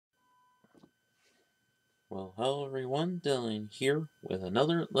Well, hello everyone, Dylan here with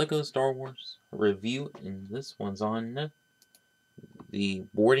another LEGO Star Wars review, and this one's on the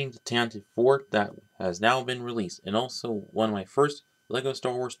Boarding the Tantive Fort that has now been released, and also one of my first LEGO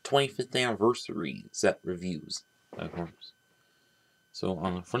Star Wars 25th Anniversary set reviews, of course. So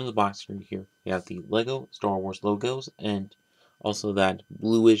on the front of the box here, you have the LEGO Star Wars logos, and also that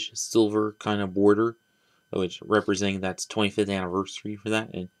bluish silver kind of border, which representing that's 25th anniversary for that,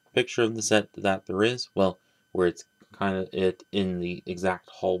 and picture of the set that there is, well, where it's kind of it in the exact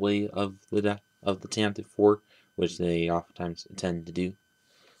hallway of the Tantive Fort, which they oftentimes tend to do.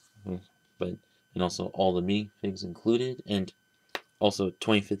 But and also all the minifigs included, and also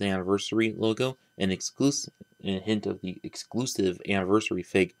 25th anniversary logo, and exclusive, and a hint of the exclusive anniversary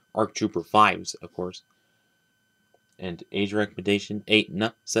fig ARC Trooper 5s, of course. And age recommendation 8,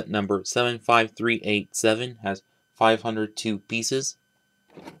 set number 75387, has 502 pieces.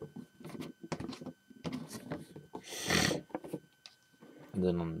 And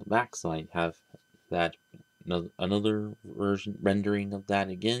then on the back side have that another version rendering of that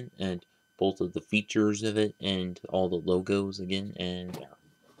again, and both of the features of it and all the logos again, and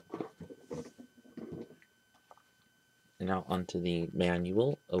now onto the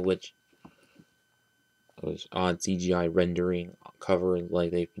manual, of which odd CGI rendering cover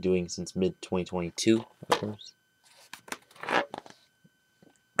like they've been doing since mid 2022, of course.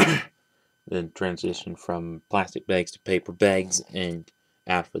 Then transition from plastic bags to paper bags, and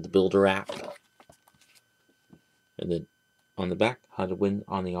add for the Builder app. And then on the back, how to win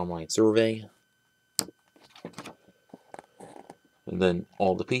on the online survey. And then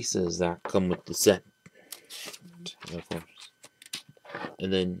all the pieces that come with the set, of course.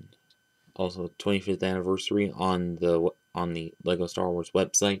 And then also 25th anniversary on the LEGO Star Wars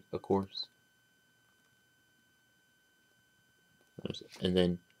website, of course. And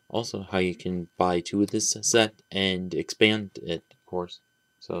then also how you can buy 2 of this set and expand it, of course.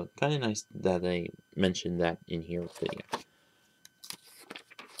 So kind of nice that they mentioned that in here. But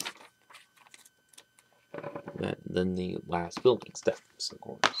yeah. Then the last building steps, of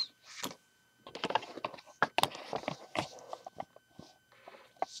course.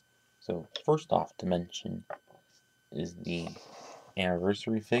 So first off to mention is the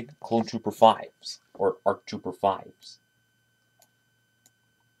anniversary fig Clone Trooper 5s, or ARC Trooper 5s.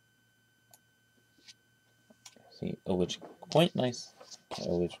 See, which quite nice,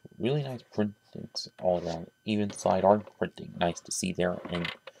 which really nice printings all around. Even side art printing, nice to see there,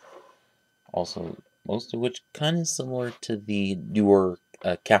 and also most of which kind of similar to the newer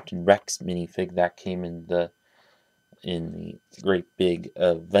Captain Rex minifig that came in the great big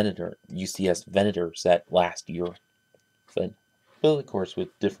Venator UCS Venator set last year, but of course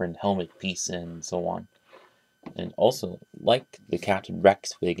with different helmet piece and so on. And also, like the Captain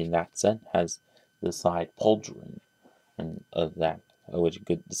Rex fig in that set, has the side pauldron and of that, which is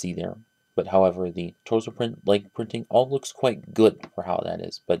good to see there. But however, the torso print, leg printing, all looks quite good for how that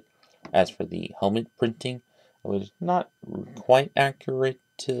is. But as for the helmet printing, it was not quite accurate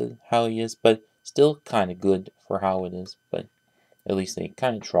to how he is, but still kind of good for how it is. But at least they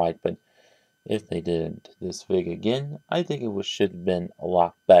kind of tried. But if they did this fig again, I think it should have been a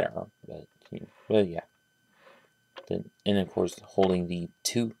lot better. But well, yeah. And of course, holding the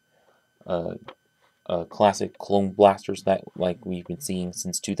 2 classic clone blasters that like we've been seeing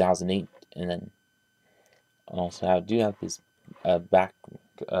since 2008, and then also have this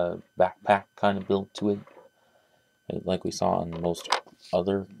backpack kind of build to it, like we saw on most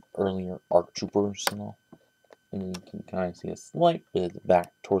other earlier ARC Troopers and all. And you can kind of see a slight bit of the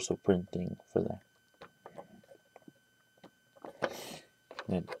back torso printing for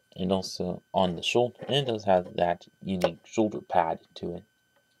that. And also on the shoulder, and it does have that unique shoulder pad to it,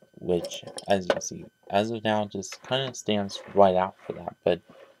 which, as you can see, as of now, just kind of stands right out for that. But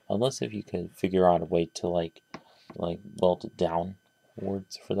unless if you could figure out a way to like weld it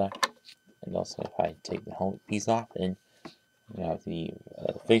downwards for that. And also if I take the helmet piece off, and you have the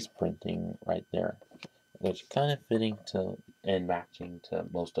face printing right there, which kind of fitting to and matching to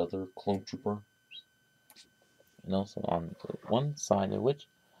most other clone troopers. And also on the one side of which,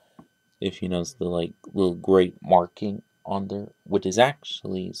 if you notice the like little gray marking on there, which is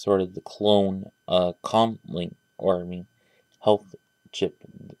actually sort of the clone comlink, or I mean health chip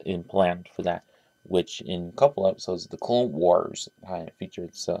implant for that, which in a couple episodes of the Clone Wars kind of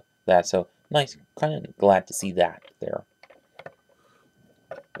featured so nice, kind of glad to see that there.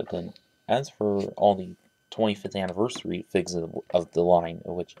 But then as for all the 25th anniversary figs of the line,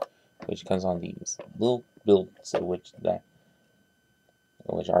 which comes on these little builds, which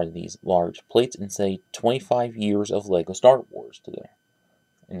are these large plates, and say 25 years of LEGO Star Wars to there.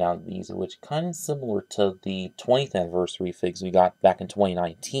 And now these are which kind of similar to the 20th anniversary figs we got back in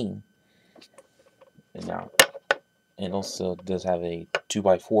 2019. And now it also does have a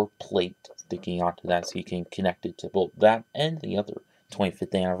 2x4 plate sticking onto that, so you can connect it to both that and the other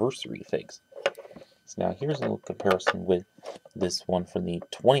 25th anniversary figs. So now here's a little comparison with this one from the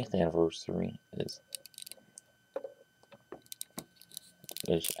 20th anniversary, which,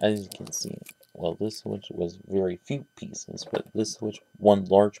 as you can see, well, this switch was very few pieces, but this switch one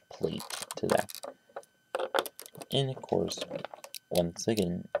large plate to that. And of course, once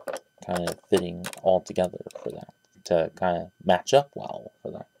again, kind of fitting all together for that, to kind of match up well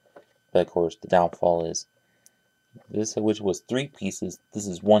for that. But of course, the downfall is this switch was 3 pieces, this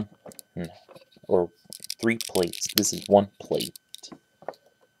is one, or 3 plates, this is 1 plate.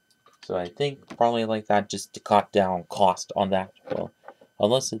 So I think probably like that just to cut down cost on that. Well,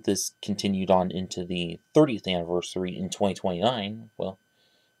 unless if this continued on into the 30th anniversary in 2029, well,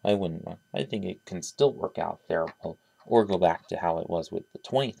 I wouldn't. I think it can still work out there, well, or go back to how it was with the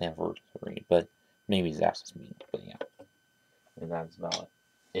 20th anniversary. But maybe that's just me. But yeah, and that's about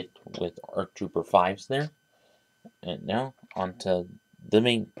it with ARC Trooper 5s there. And now onto the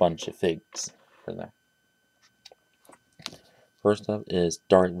main bunch of figs for that. First up is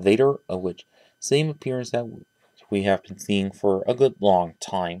Darth Vader, of which same appearance that we have been seeing for a good long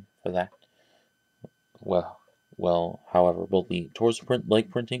time for that. However, both the torso print, leg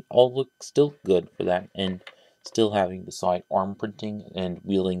printing all look still good for that, and still having the side arm printing and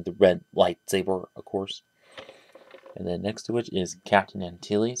wielding the red lightsaber, of course. And then next to which is Captain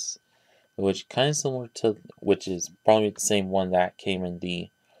Antilles, which kind of similar to, which is probably the same one that came in the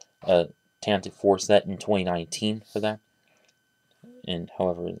Tantive 4 set in 2019 for that. And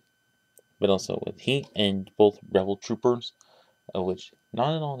however, but also with he and both Rebel Troopers, which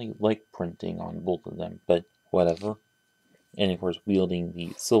not only like printing on both of them, but whatever. And of course, wielding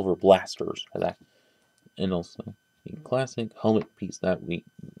the silver blasters for that. And also the classic helmet piece that we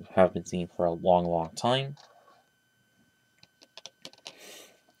have been seeing for a long, long time.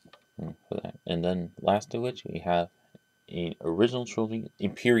 For that. And then last of which we have an original trilogy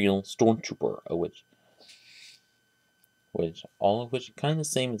Imperial Stormtrooper, which all of which kind of the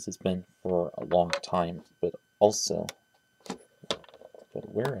same as it's been for a long time, but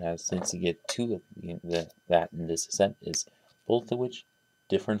whereas since you get 2 of that in this set is both of which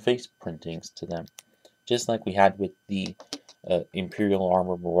different face printings to them, just like we had with the Imperial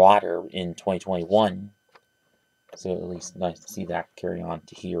Armor Marauder in 2021. So at least nice to see that carry on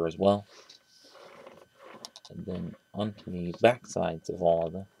to here as well. And then onto the back sides of all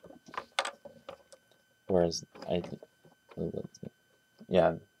of them. Whereas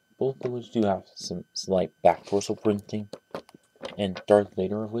yeah, both of which do have some slight back torso printing, and Darth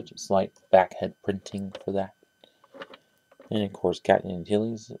Vader of which slight back head printing for that. And of course, Captain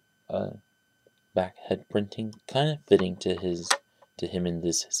Antilles back head printing, kind of fitting to him in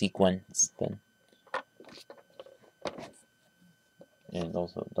this sequence then. And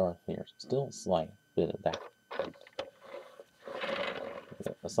also Darth Vader, still a slight bit of that.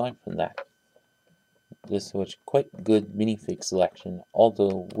 But aside from that, this was quite good minifig selection,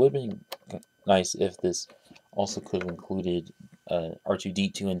 although would have been nice if this also could have included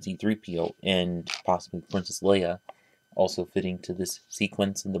R2-D2 and C-3PO and possibly Princess Leia, also fitting to this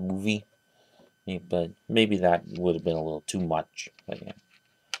sequence in the movie. But maybe that would have been a little too much. But yeah.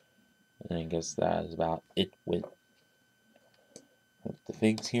 And I guess that is about it with the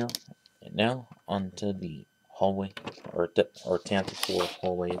figs here. And now onto the hallway, or Tantive 4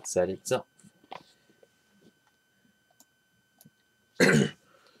 hallway itself.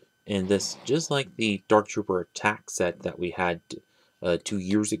 And this, just like the Dark Trooper attack set that we had 2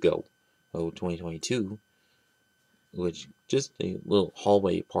 years ago, 2022, which just a little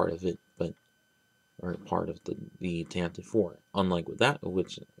hallway part of it, or part of the Tantive 4. Unlike with that,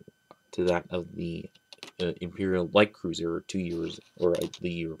 which to that of the Imperial Light Cruiser 2 years, or the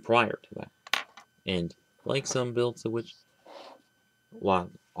year prior to that. And like some builds of which, a lot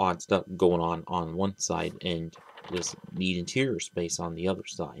of odd stuff going on one side, and just need interior space on the other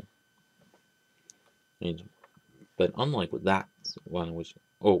side. But unlike with that one, which,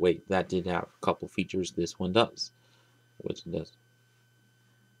 oh wait, that did have a couple features this one does, which it does.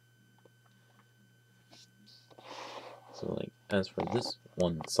 So like, as for this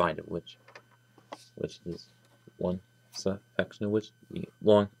one side of which is one section of which, the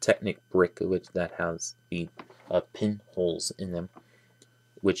long Technic brick of which that has the pinholes in them,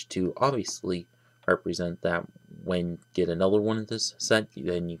 which to obviously represent that when you get another one of this set,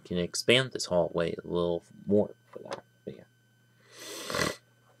 then you can expand this hallway a little more for that. But yeah.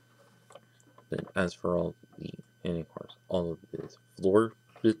 But as for all of this floor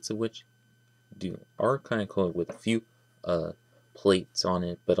bits of which are kind of colored with a few plates on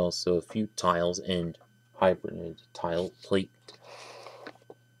it, but also a few tiles and hybrid tile plate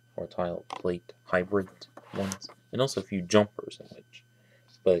or tile plate hybrid ones, and also a few jumpers in which.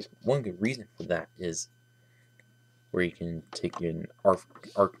 But one good reason for that is where you can take an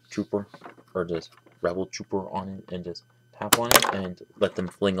arc trooper or just rebel trooper on it and just tap on it and let them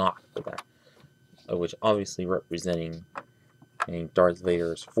fling off for that, which obviously representing Darth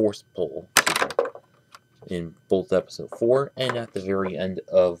Vader's force pull in both episode 4 and at the very end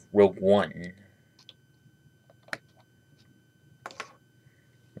of Rogue One.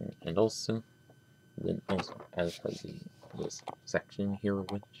 And also, then also as for this section here,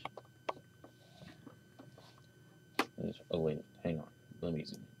 which is, oh wait, hang on, let me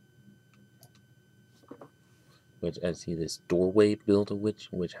zoom in. Which I see this doorway build of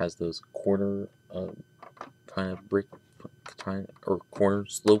which has those corner kind of brick kind or corner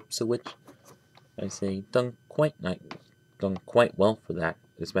slopes of which I say done quite well for that,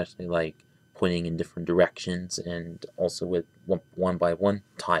 especially like pointing in different directions and also with one by one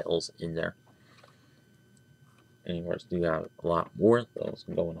tiles in there. And of course, you have a lot more of those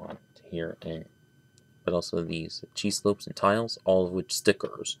going on here, but also these cheese slopes and tiles, all of which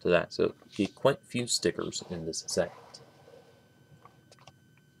stickers to that. So you get quite a few stickers in this set.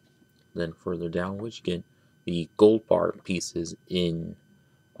 Then further down, which get the gold bar pieces in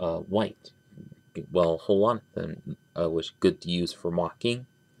white. Well, a whole lot of them, which good to use for mocking,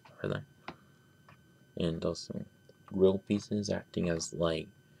 for that. And also grill pieces acting as like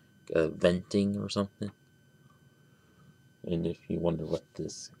venting or something. And if you wonder what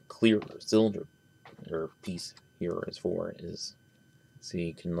this clear cylinder or piece here is for, is so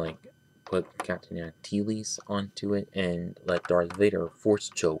you can like put Captain Antilles onto it and let Darth Vader force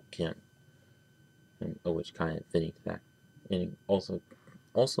choke him, and which kind of fitting to that. And also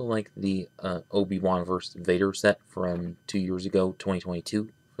like the Obi-Wan vs. Vader set from 2 years ago, 2022,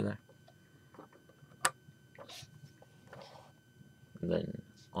 for that. And then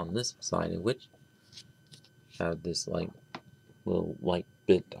on this side of which have this like little white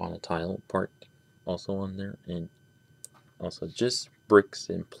bit on a tile part also on there, and also just bricks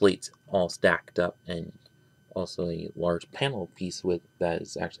and plates all stacked up, and also a large panel piece with that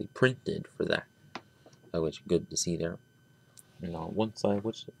is actually printed for that, which good to see there. And on one side,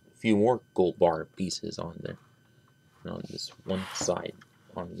 which a few more gold bar pieces on there. And on this one side,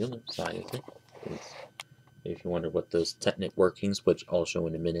 on the other side of it, is, if you wonder what those technic workings, which I'll show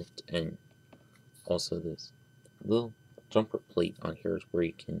in a minute, and also this little jumper plate on here is where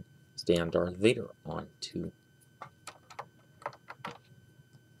you can stand Darth Vader onto.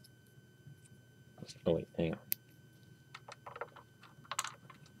 Oh wait, hang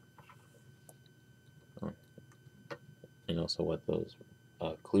on. And also what those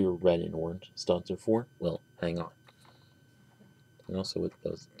clear red and orange studs are for? Well, hang on. And also with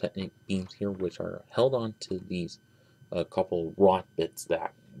those technic beams here, which are held onto these couple rod bits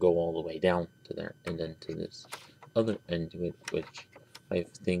that go all the way down to there, and then to this other end of it, which I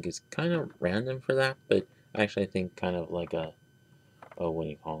think is kind of random for that, but actually I think kind of like a what do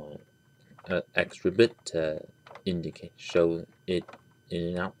you call it? An extra bit to show it in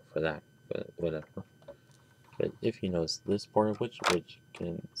and out for that, but whatever. But if you notice this part of which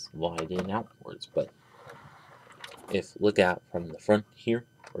can slide in outwards, but if look at from the front here,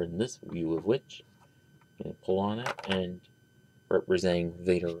 or in this view of which, you can pull on it and representing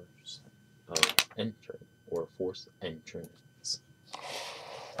Vader's entrance or force entrance,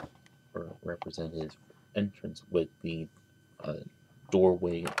 or represent his entrance with the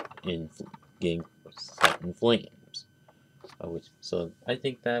doorway in getting set in flames. So I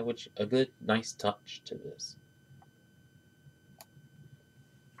think that a good nice touch to this.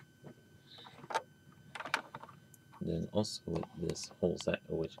 Then also with this whole set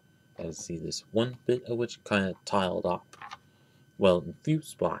of which I see this one bit of which kind of tiled up, well, in a few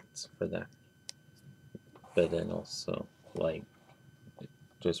spots for that, but then also like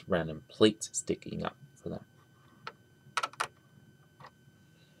just random plates sticking up for that.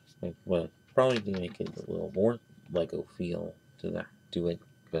 Like, well, probably to make it a little more Lego feel to it,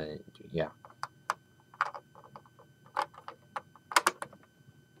 but yeah.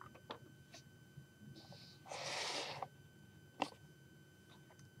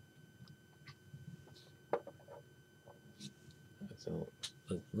 So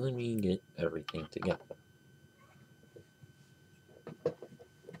let me get everything together.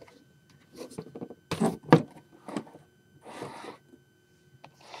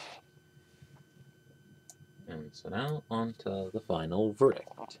 And so now on to the final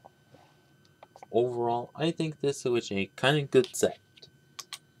verdict. Overall, I think this was a kind of good set.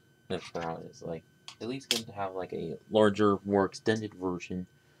 That's about is like at least going to have like a larger, more extended version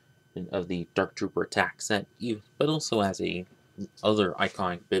of the Dark Trooper attack set, but also as a other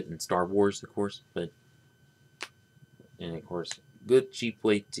iconic bit in Star Wars, of course. And of course, good cheap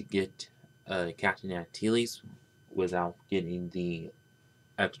way to get Captain Antilles without getting the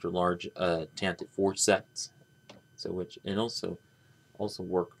extra large Tantive 4 sets. So which and also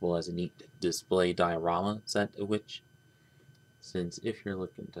workable as a neat display diorama set, of which since if you're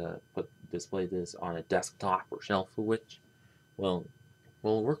looking to display this on a desktop or shelf, of which well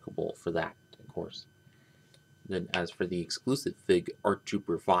workable for that, of course. Then as for the exclusive fig Art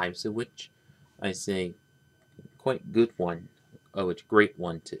Trooper 5s, of which I say quite good one. Oh, it's a great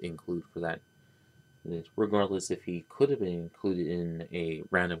one to include for that. Regardless if he could have been included in a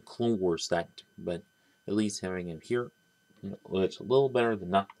random Clone Wars set, but at least having him here, it's a little better than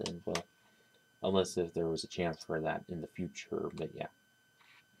nothing. Well, unless if there was a chance for that in the future, but yeah.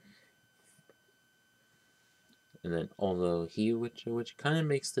 And then although which kind of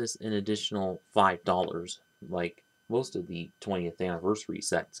makes this an additional $5, like most of the 20th anniversary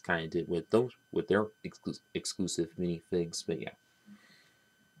sets kind of did with their exclusive minifigs, but yeah.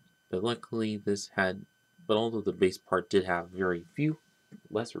 But luckily this had, but although the base part did have very few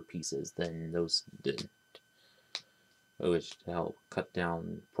lesser pieces than those did, which to help cut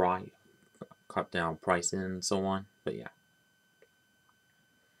down price and so on. But yeah,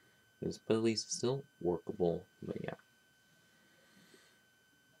 but at least still workable. But yeah.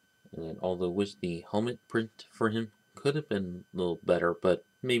 And then, although wish the helmet print for him could have been a little better, but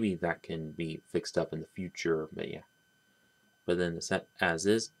maybe that can be fixed up in the future. But yeah. But then the set as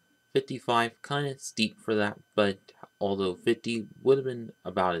is, 55 kind of steep for that. But although 50 would have been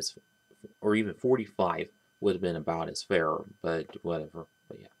about as, or even 45 would have been about as fair. But whatever.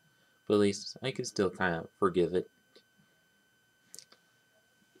 But yeah. But at least I can still kind of forgive it.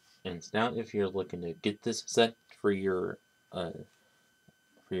 And now, if you're looking to get this set for your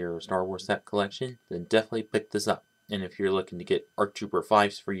Star Wars set collection, then definitely pick this up. And if you're looking to get ARC Trooper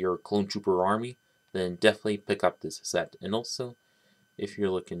 5s for your Clone Trooper army, then definitely pick up this set. And also, if you're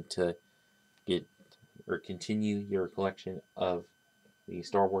looking to get or continue your collection of the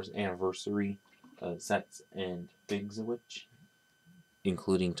Star Wars anniversary sets and figs, which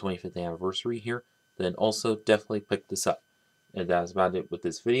including 25th anniversary here, then also definitely pick this up. And that's about it with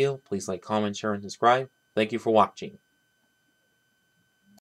this video. Please like, comment, share, and subscribe. Thank you for watching.